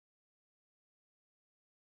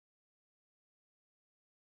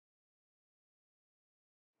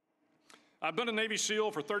I've been a Navy SEAL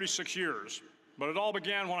for 36 years, but it all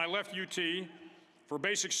began when I left UT for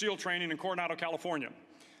basic SEAL training in Coronado, California.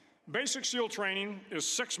 Basic SEAL training is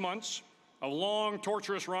 6 months of long,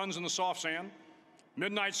 torturous runs in the soft sand,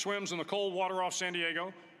 midnight swims in the cold water off San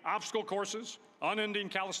Diego, obstacle courses, unending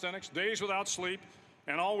calisthenics, days without sleep,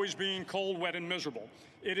 and always being cold, wet, and miserable.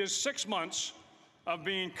 It is 6 months of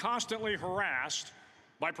being constantly harassed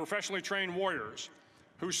by professionally trained warriors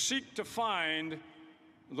who seek to find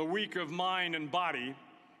the weak of mind and body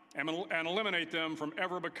and eliminate them from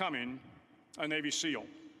ever becoming a Navy SEAL.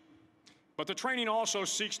 But the training also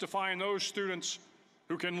seeks to find those students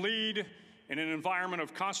who can lead in an environment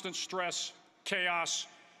of constant stress, chaos,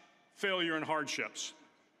 failure, and hardships.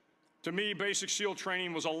 To me, basic SEAL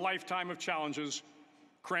training was a lifetime of challenges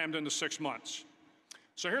crammed into 6 months.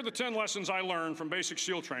 So here are the 10 lessons I learned from basic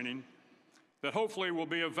SEAL training that hopefully will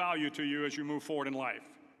be of value to you as you move forward in life.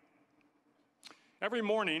 Every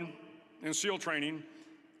morning in SEAL training,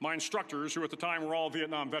 my instructors, who at the time were all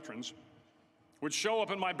Vietnam veterans, would show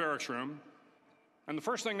up in my barracks room, and the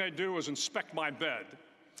first thing they'd do was inspect my bed.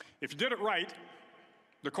 If you did it right,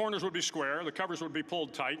 the corners would be square, the covers would be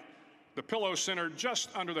pulled tight, the pillow centered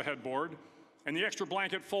just under the headboard, and the extra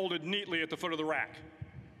blanket folded neatly at the foot of the rack.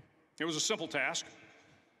 It was a simple task,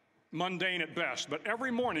 mundane at best, but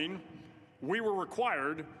every morning we were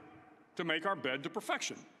required to make our bed to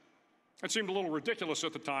perfection. It seemed a little ridiculous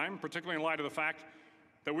at the time, particularly in light of the fact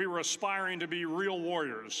that we were aspiring to be real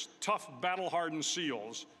warriors, tough, battle-hardened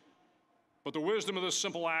SEALs. But the wisdom of this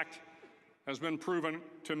simple act has been proven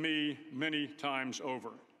to me many times over.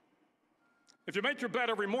 If you make your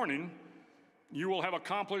bed every morning, you will have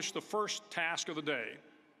accomplished the first task of the day.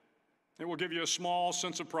 It will give you a small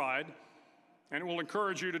sense of pride, and it will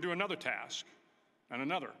encourage you to do another task, and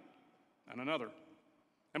another, and another.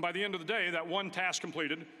 And by the end of the day, that one task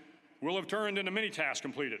completed will have turned into many tasks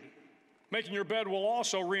completed. Making your bed will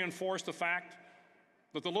also reinforce the fact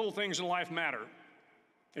that the little things in life matter.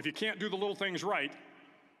 If you can't do the little things right,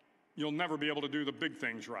 you'll never be able to do the big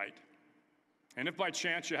things right. And if by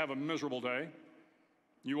chance you have a miserable day,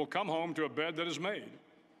 you will come home to a bed that is made,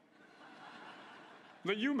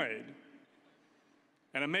 that you made.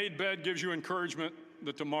 And a made bed gives you encouragement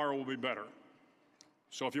that tomorrow will be better.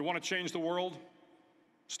 So if you want to change the world,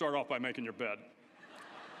 start off by making your bed.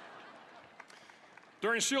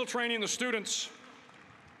 During SEAL training, the students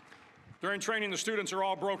are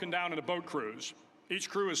all broken down into boat crews. Each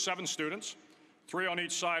crew is 7 students, 3 on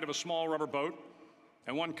each side of a small rubber boat,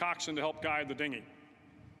 and 1 coxswain to help guide the dinghy.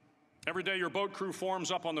 Every day, your boat crew forms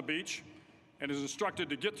up on the beach and is instructed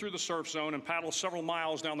to get through the surf zone and paddle several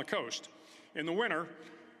miles down the coast. In the winter,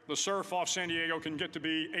 the surf off San Diego can get to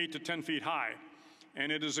be 8 to 10 feet high,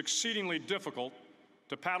 and it is exceedingly difficult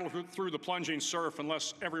to paddle through the plunging surf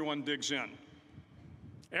unless everyone digs in.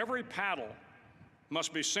 Every paddle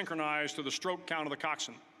must be synchronized to the stroke count of the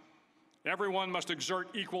coxswain. Everyone must exert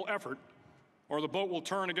equal effort, or the boat will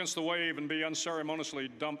turn against the wave and be unceremoniously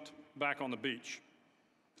dumped back on the beach.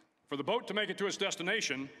 For the boat to make it to its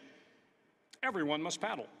destination, everyone must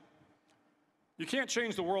paddle. You can't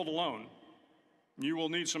change the world alone. You will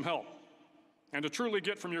need some help. And to truly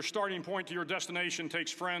get from your starting point to your destination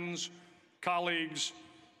takes friends, colleagues,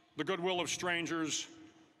 the goodwill of strangers,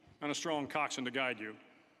 and a strong coxswain to guide you.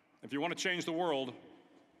 If you want to change the world,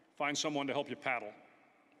 find someone to help you paddle.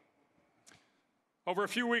 Over a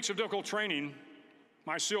few weeks of difficult training,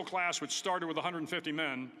 my SEAL class, which started with 150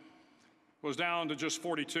 men, was down to just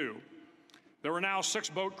 42. There were now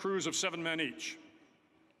 6 boat crews of 7 men each.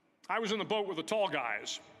 I was in the boat with the tall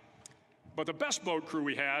guys, but the best boat crew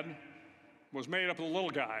we had was made up of the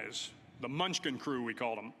little guys, the Munchkin crew, we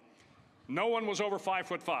called them. No one was over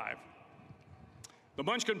 5'5". The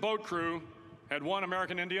Munchkin boat crew had 1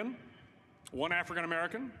 American Indian, 1 African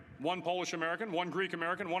American, 1 Polish American, 1 Greek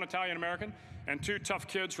American, 1 Italian American, and 2 tough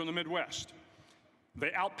kids from the Midwest.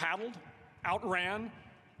 They out-paddled, outran,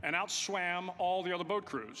 and outswam all the other boat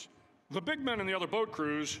crews. The big men in the other boat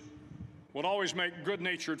crews would always make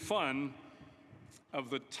good-natured fun of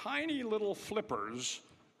the tiny little flippers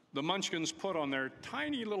the Munchkins put on their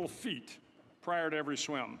tiny little feet prior to every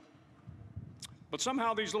swim. But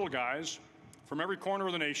somehow these little guys from every corner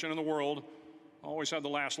of the nation and the world always had the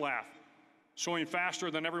last laugh, swimming faster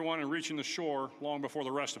than everyone and reaching the shore long before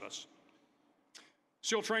the rest of us.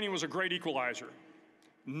 SEAL training was a great equalizer.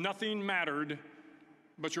 Nothing mattered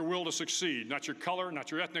but your will to succeed, not your color, not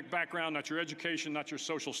your ethnic background, not your education, not your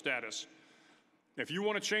social status. If you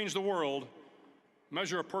want to change the world,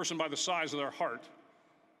 measure a person by the size of their heart,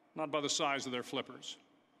 not by the size of their flippers.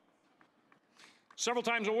 Several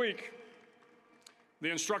times a week, the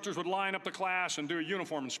instructors would line up the class and do a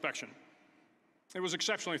uniform inspection. It was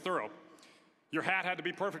exceptionally thorough. Your hat had to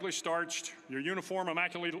be perfectly starched, your uniform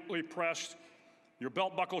immaculately pressed, your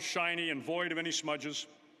belt buckle shiny and void of any smudges.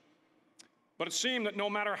 But it seemed that no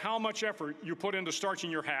matter how much effort you put into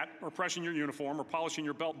starching your hat or pressing your uniform or polishing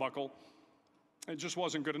your belt buckle, it just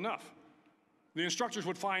wasn't good enough. The instructors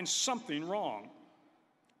would find something wrong.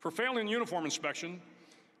 For failing the uniform inspection,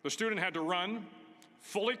 the student had to run,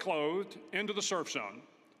 fully clothed, into the surf zone,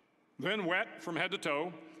 then wet from head to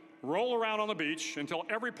toe, roll around on the beach until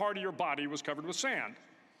every part of your body was covered with sand.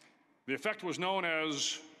 The effect was known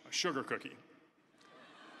as a sugar cookie.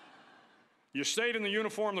 You stayed in the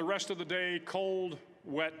uniform the rest of the day, cold,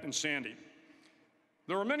 wet, and sandy.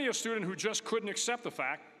 There were many a student who just couldn't accept the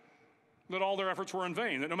fact that all their efforts were in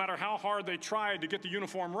vain, that no matter how hard they tried to get the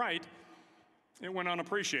uniform right, it went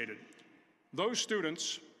unappreciated. Those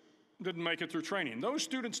students didn't make it through training. Those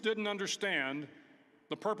students didn't understand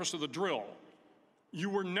the purpose of the drill. You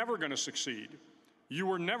were never going to succeed. You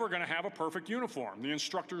were never going to have a perfect uniform. The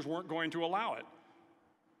instructors weren't going to allow it.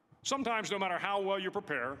 Sometimes, no matter how well you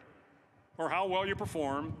prepare or how well you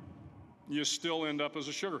perform, you still end up as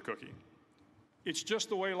a sugar cookie. It's just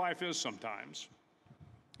the way life is sometimes.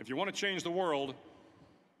 If you want to change the world,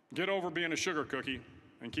 get over being a sugar cookie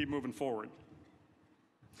and keep moving forward.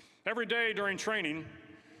 Every day during training,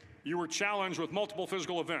 you were challenged with multiple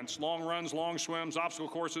physical events: long runs, long swims, obstacle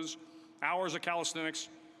courses, hours of calisthenics,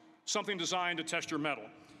 something designed to test your mettle.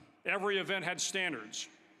 Every event had standards,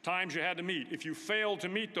 times you had to meet. If you failed to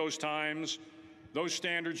meet those times, those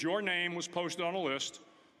standards, your name was posted on a list,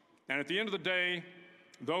 and at the end of the day,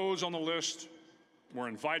 those on the list were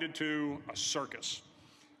invited to a circus.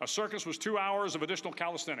 A circus was 2 hours of additional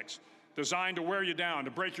calisthenics, designed to wear you down,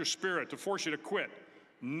 to break your spirit, to force you to quit.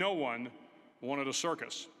 No one wanted a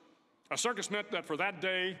circus. A circus meant that for that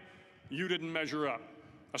day, you didn't measure up.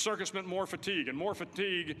 A circus meant more fatigue, and more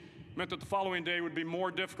fatigue meant that the following day would be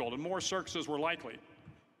more difficult, and more circuses were likely.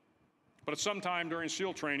 But at some time during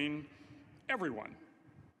SEAL training, everyone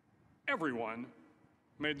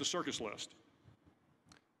made the circus list.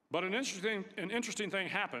 But an interesting thing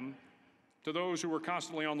happened to those who were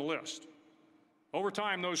constantly on the list. Over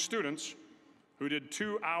time, those students who did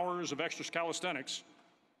 2 hours of extra calisthenics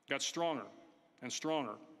got stronger and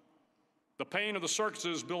stronger. The pain of the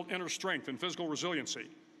circuses built inner strength and physical resiliency.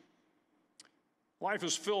 Life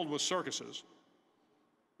is filled with circuses.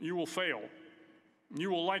 You will fail. You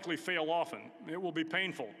will likely fail often. It will be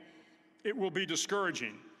painful. It will be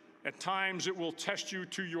discouraging. At times, it will test you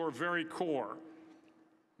to your very core.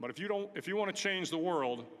 But if you want to change the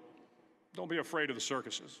world, don't be afraid of the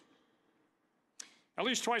circuses. At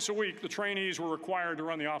least twice a week, the trainees were required to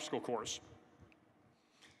run the obstacle course.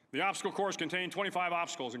 The obstacle course contained 25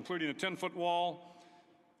 obstacles, including a 10-foot wall,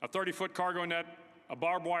 a 30-foot cargo net, a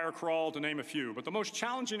barbed wire crawl, to name a few. But the most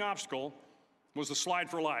challenging obstacle was the slide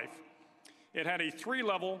for life. It had a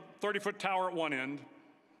 3-level, 30-foot tower at one end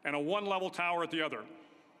and a 1-level tower at the other.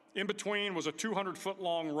 In between was a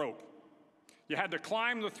 200-foot-long rope. You had to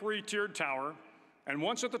climb the 3-tiered tower, and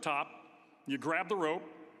once at the top, you grabbed the rope,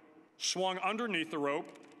 swung underneath the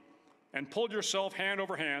rope, and pulled yourself hand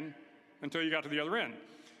over hand until you got to the other end.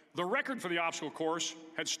 The record for the obstacle course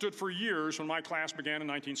had stood for years when my class began in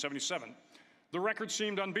 1977. The record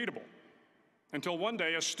seemed unbeatable until one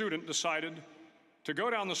day a student decided to go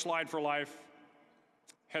down the slide for life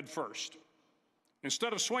head first.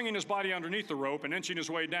 Instead of swinging his body underneath the rope and inching his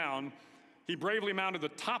way down, he bravely mounted the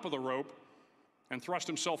top of the rope and thrust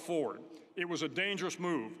himself forward. It was a dangerous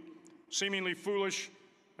move, seemingly foolish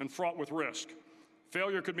and fraught with risk.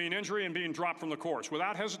 Failure could mean injury and being dropped from the course.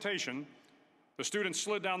 Without hesitation, the student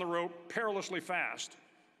slid down the rope perilously fast.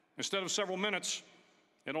 Instead of several minutes,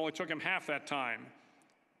 it only took him half that time.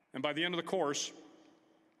 And by the end of the course,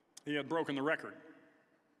 he had broken the record.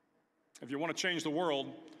 If you want to change the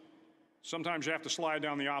world, sometimes you have to slide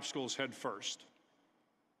down the obstacles head first.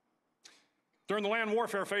 During the land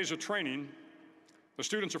warfare phase of training, the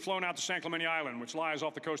students are flown out to San Clemente Island, which lies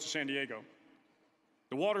off the coast of San Diego.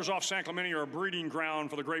 The waters off San Clemente are a breeding ground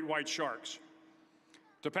for the great white sharks.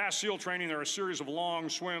 To pass SEAL training, there are a series of long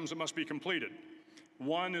swims that must be completed.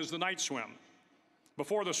 One is the night swim.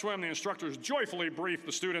 Before the swim, the instructors joyfully brief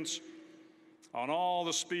the students on all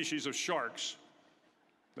the species of sharks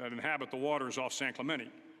that inhabit the waters off San Clemente.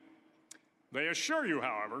 They assure you,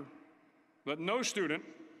 however, that no student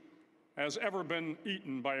has ever been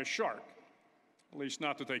eaten by a shark, at least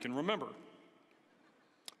not that they can remember.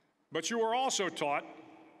 But you are also taught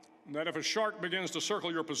that if a shark begins to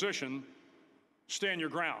circle your position, stand your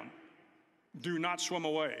ground. Do not swim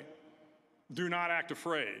away. Do not act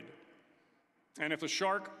afraid. And if the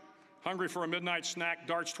shark, hungry for a midnight snack,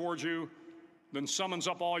 darts towards you, then summons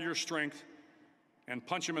up all your strength and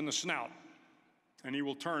punch him in the snout and he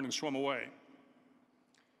will turn and swim away.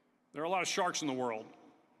 There are a lot of sharks in the world.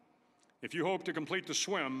 If you hope to complete the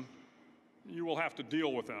swim, you will have to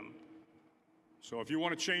deal with them. So if you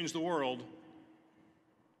want to change the world,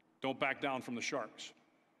 don't back down from the sharks.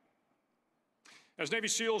 As Navy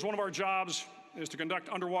SEALs, one of our jobs is to conduct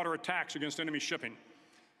underwater attacks against enemy shipping.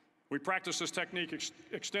 We practice this technique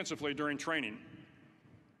extensively during training.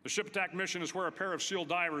 The ship attack mission is where a pair of SEAL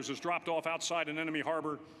divers is dropped off outside an enemy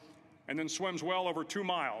harbor and then swims well over 2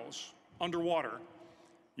 miles underwater,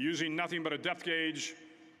 using nothing but a depth gauge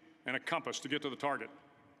and a compass to get to the target.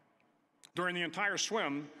 During the entire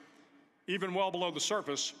swim, even well below the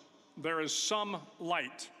surface, there is some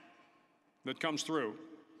light that comes through.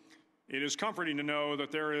 It is comforting to know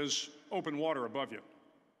that there is open water above you.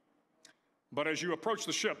 But as you approach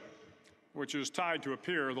the ship, which is tied to a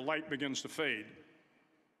pier, the light begins to fade.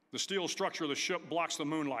 The steel structure of the ship blocks the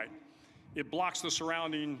moonlight. It blocks the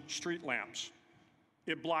surrounding street lamps.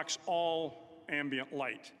 It blocks all ambient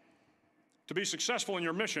light. To be successful in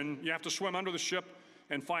your mission, you have to swim under the ship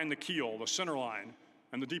and find the keel, the center line,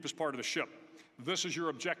 and the deepest part of the ship. This is your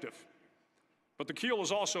objective. But the keel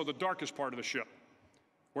is also the darkest part of the ship,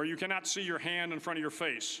 where you cannot see your hand in front of your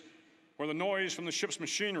face, where the noise from the ship's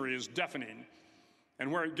machinery is deafening,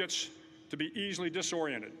 and where it gets to be easily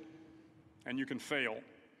disoriented, and you can fail.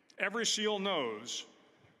 Every SEAL knows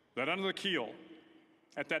that under the keel,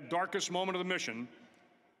 at that darkest moment of the mission,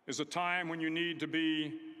 is a time when you need to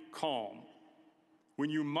be calm, when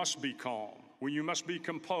you must be calm, when you must be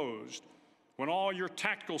composed, when all your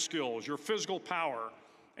tactical skills, your physical power,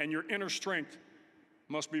 and your inner strength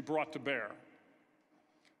must be brought to bear.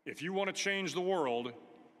 If you want to change the world,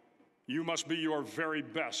 you must be your very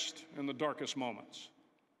best in the darkest moments.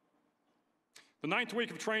 The 9th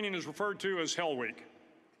week of training is referred to as Hell Week.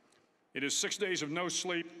 It is 6 days of no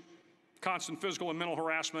sleep, constant physical and mental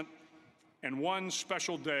harassment, and one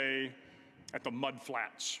special day at the Mud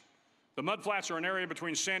Flats. The Mud Flats are an area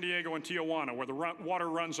between San Diego and Tijuana where the water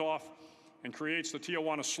runs off and creates the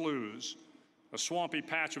Tijuana Sloughs, a swampy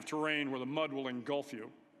patch of terrain where the mud will engulf you.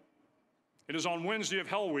 It is on Wednesday of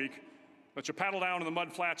Hell Week that you paddle down to the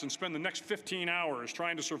Mud Flats and spend the next 15 hours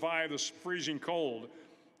trying to survive this freezing cold,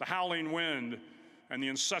 the howling wind, and the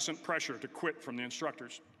incessant pressure to quit from the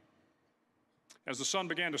instructors. As the sun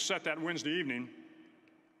began to set that Wednesday evening,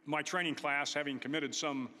 my training class, having committed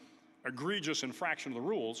some egregious infraction of the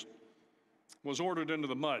rules, was ordered into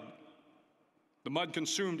the mud. The mud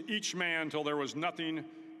consumed each man till there was nothing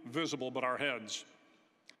visible but our heads.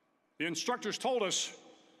 The instructors told us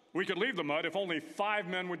we could leave the mud if only 5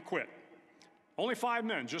 men would quit. Only 5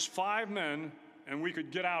 men, just 5 men, and we could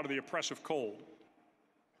get out of the oppressive cold.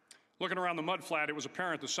 Looking around the mud flat, it was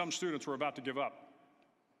apparent that some students were about to give up.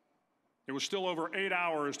 It was still over 8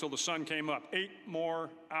 hours till the sun came up. 8 more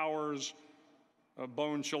hours of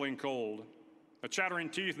bone-chilling cold. The chattering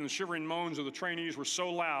teeth and the shivering moans of the trainees were so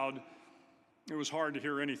loud, it was hard to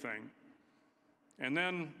hear anything. And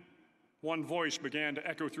then one voice began to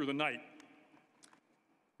echo through the night.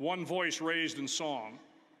 One voice raised in song.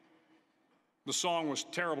 The song was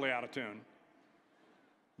terribly out of tune,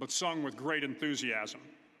 but sung with great enthusiasm.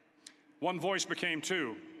 One voice became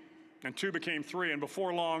 2, and 2 became 3, and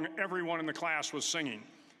before long, everyone in the class was singing.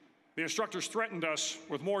 The instructors threatened us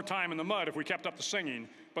with more time in the mud if we kept up the singing,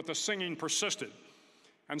 but the singing persisted.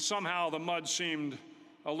 And somehow the mud seemed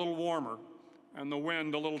a little warmer, and the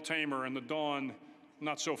wind a little tamer, and the dawn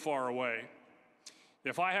not so far away.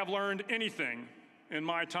 If I have learned anything in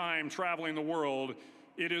my time traveling the world,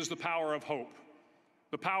 it is the power of hope.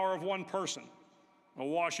 The power of one person, a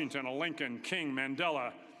Washington, a Lincoln, King,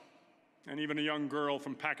 Mandela, and even a young girl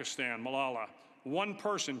from Pakistan, Malala. One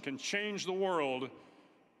person can change the world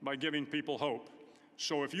by giving people hope.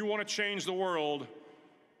 So if you want to change the world,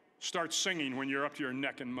 start singing when you're up to your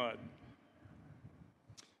neck in mud.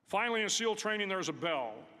 Finally, in SEAL training, there's a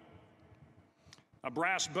bell. A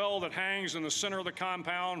brass bell that hangs in the center of the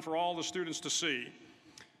compound for all the students to see.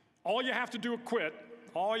 All you have to do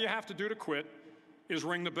to quit is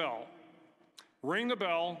ring the bell. Ring the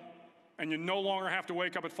bell, and you no longer have to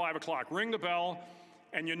wake up at 5 o'clock. Ring the bell,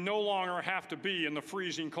 and you no longer have to be in the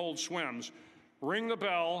freezing cold swims. Ring the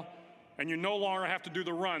bell, and you no longer have to do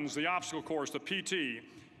the runs, the obstacle course, the PT,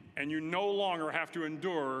 and you no longer have to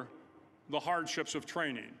endure the hardships of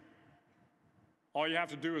training. All you have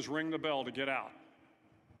to do is ring the bell to get out.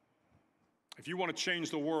 If you want to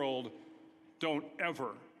change the world, don't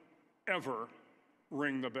ever, ever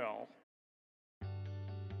ring the bell.